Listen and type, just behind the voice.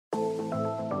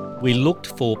We looked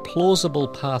for plausible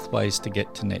pathways to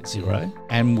get to net zero,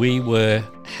 and we were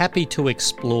happy to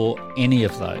explore any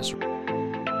of those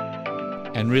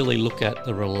and really look at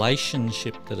the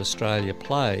relationship that Australia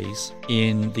plays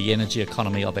in the energy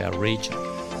economy of our region.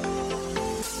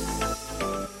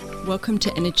 Welcome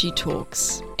to Energy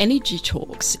Talks. Energy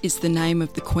Talks is the name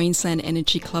of the Queensland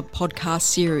Energy Club podcast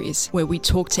series where we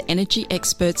talk to energy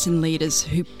experts and leaders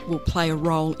who will play a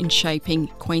role in shaping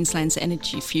Queensland's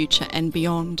energy future and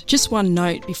beyond. Just one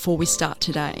note before we start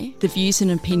today. The views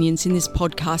and opinions in this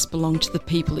podcast belong to the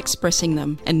people expressing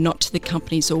them and not to the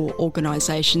companies or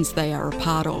organisations they are a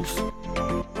part of.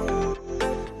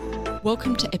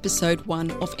 Welcome to episode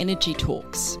 1 of Energy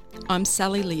Talks. I'm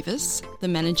Sally Levis, the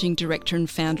Managing Director and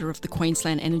founder of the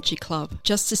Queensland Energy Club.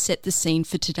 Just to set the scene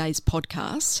for today's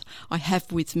podcast, I have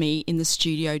with me in the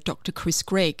studio Dr. Chris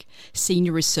Gregg,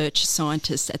 Senior Research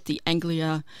Scientist at the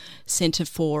Anglia Centre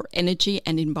for Energy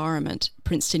and Environment,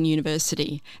 Princeton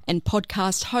University, and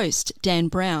podcast host Dan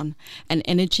Brown, an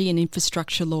energy and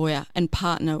infrastructure lawyer and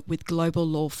partner with global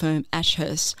law firm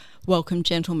Ashurst. Welcome,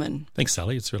 gentlemen. Thanks,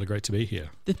 Sally. It's really great to be here.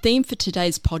 The theme for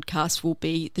today's podcast will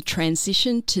be the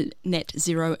transition to net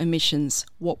zero emissions.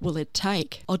 What will it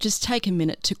take? I'll just take a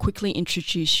minute to quickly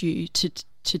introduce you to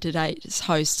today's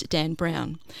host, Dan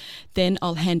Brown. Then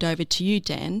I'll hand over to you,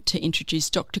 Dan, to introduce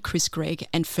Dr. Chris Gregg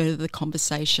and further the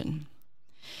conversation.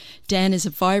 Dan is a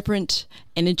vibrant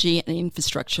energy and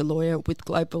infrastructure lawyer with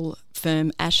global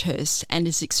firm Ashurst and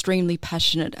is extremely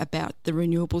passionate about the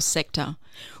renewable sector.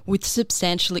 With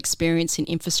substantial experience in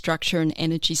infrastructure and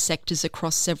energy sectors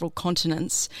across several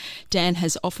continents, Dan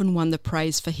has often won the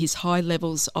praise for his high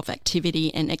levels of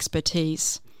activity and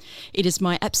expertise. It is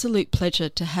my absolute pleasure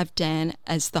to have Dan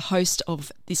as the host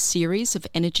of this series of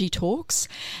Energy Talks,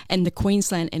 and the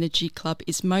Queensland Energy Club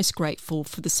is most grateful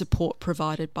for the support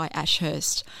provided by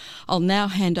Ashurst. I'll now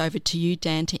hand over to you,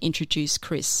 Dan, to introduce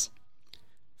Chris.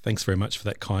 Thanks very much for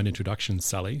that kind introduction,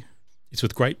 Sally. It's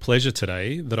with great pleasure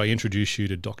today that I introduce you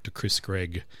to Dr. Chris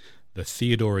Gregg, the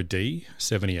Theodora D,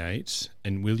 78,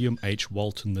 and William H.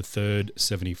 Walton III,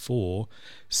 74,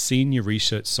 Senior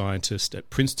Research Scientist at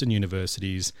Princeton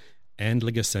University's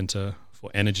Anglia Centre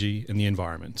for Energy and the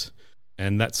Environment.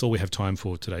 And that's all we have time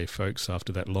for today, folks,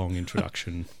 after that long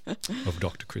introduction of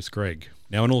Dr. Chris Gregg.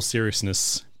 Now, in all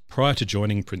seriousness, prior to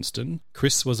joining Princeton,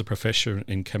 Chris was a professor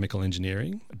in chemical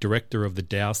engineering, director of the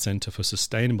Dow Centre for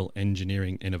Sustainable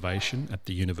Engineering Innovation at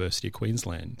the University of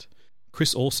Queensland.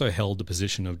 Chris also held the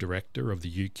position of Director of the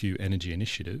UQ Energy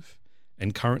Initiative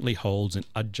and currently holds an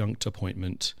adjunct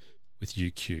appointment with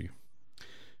UQ.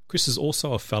 Chris is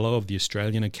also a Fellow of the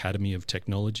Australian Academy of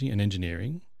Technology and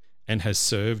Engineering and has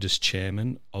served as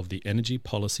Chairman of the Energy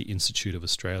Policy Institute of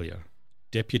Australia,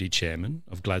 Deputy Chairman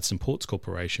of Gladstone Ports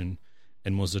Corporation,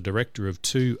 and was the Director of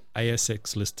 2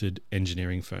 ASX-listed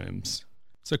engineering firms.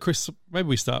 So, Chris, maybe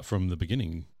we start from the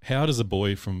beginning. How does a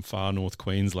boy from far north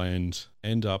Queensland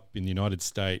end up in the United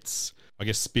States, I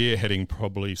guess spearheading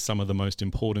probably some of the most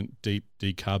important deep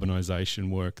decarbonisation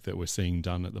work that we're seeing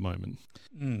done at the moment?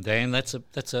 Dan, that's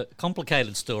a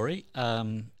complicated story.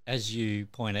 As you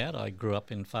point out, I grew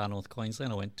up in far north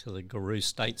Queensland. I went to the Garoo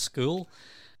State School.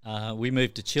 We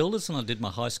moved to Childers and I did my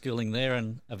high schooling there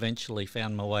and eventually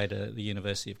found my way to the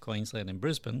University of Queensland in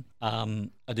Brisbane.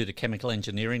 I did a chemical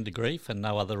engineering degree for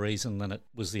no other reason than it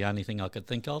was the only thing I could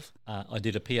think of. I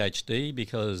did a PhD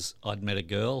because I'd met a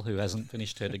girl who hasn't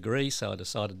finished her degree, so I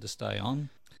decided to stay on.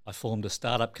 I formed a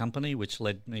startup company which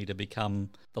led me to become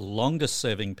the longest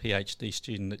serving PhD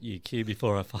student at UQ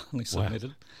before I finally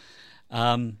submitted.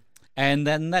 Wow. And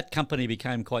then that company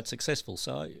became quite successful.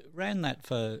 So I ran that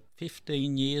for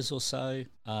 15 years or so.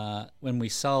 When we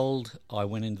sold, I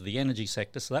went into the energy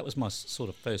sector. So that was my sort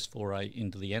of first foray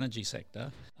into the energy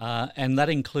sector. And that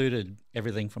included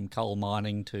everything from coal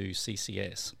mining to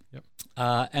CCS. Yep.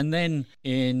 And then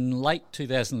in late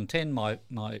 2010,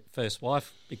 my first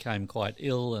wife became quite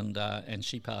ill and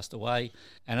she passed away.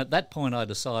 And at that point, I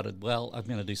decided, well, I'm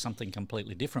going to do something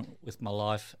completely different with my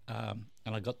life.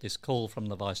 And I got this call from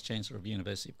the Vice-Chancellor of the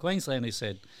University of Queensland who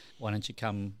said, why don't you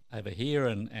come over here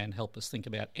and help us think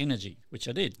about energy, which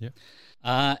I did. Yep.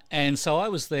 And so I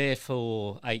was there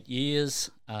for 8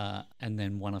 years and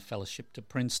then won a fellowship to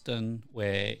Princeton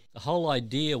where the whole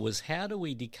idea was how do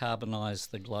we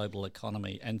decarbonise the global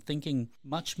economy and thinking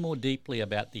much more deeply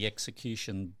about the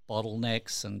execution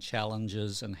bottlenecks and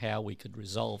challenges and how we could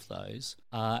resolve those.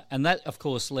 And that, of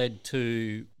course, led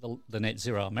to the Net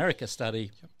Zero America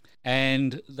study. Yep.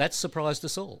 And that surprised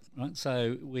us all, right?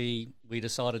 So we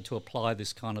decided to apply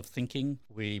this kind of thinking.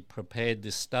 We prepared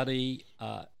this study,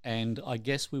 and I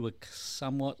guess we were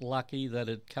somewhat lucky that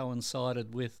it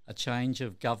coincided with a change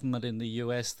of government in the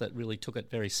US that really took it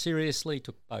very seriously,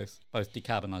 took both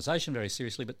decarbonisation very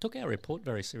seriously, but took our report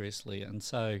very seriously. And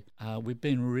so we've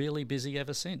been really busy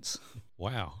ever since.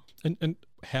 Wow. And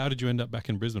how did you end up back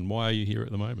in Brisbane? Why are you here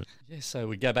at the moment? Yeah, so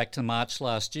we go back to March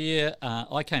last year.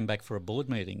 I came back for a board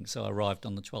meeting. So I arrived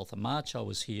on the 12th of March. I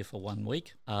was here for 1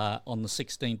 week. On the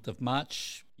 16th of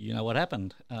March, you know what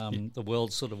happened. The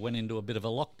world sort of went into a bit of a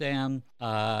lockdown.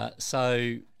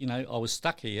 So, I was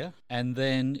stuck here. And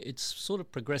then it's sort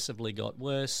of progressively got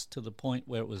worse to the point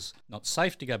where it was not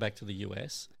safe to go back to the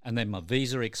US. And then my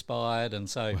visa expired. And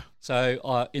so,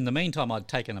 in the meantime, I'd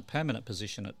taken a permanent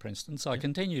position at Princeton. So I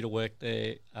continue to work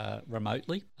there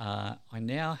remotely. I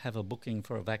now have a booking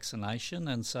for a vaccination.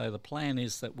 And so the plan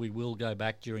is that we will go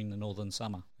back during the northern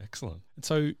summer. Excellent. And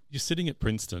so you're sitting at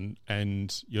Princeton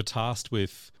and you're tasked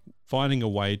with finding a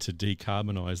way to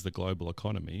decarbonise the global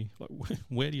economy.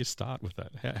 Where do you start with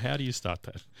that? How do you start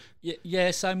that?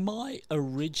 Yeah, so my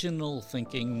original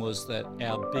thinking was that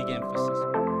our big emphasis...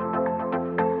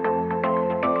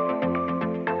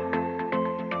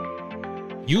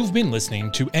 You've been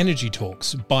listening to Energy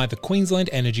Talks by the Queensland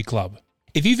Energy Club.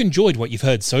 If you've enjoyed what you've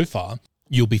heard so far,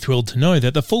 you'll be thrilled to know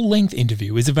that the full-length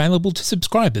interview is available to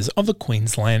subscribers of the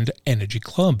Queensland Energy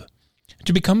Club.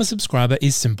 To become a subscriber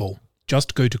is simple.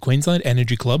 Just go to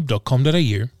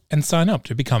queenslandenergyclub.com.au and sign up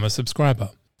to become a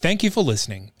subscriber. Thank you for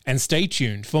listening, and stay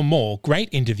tuned for more great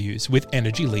interviews with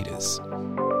energy leaders.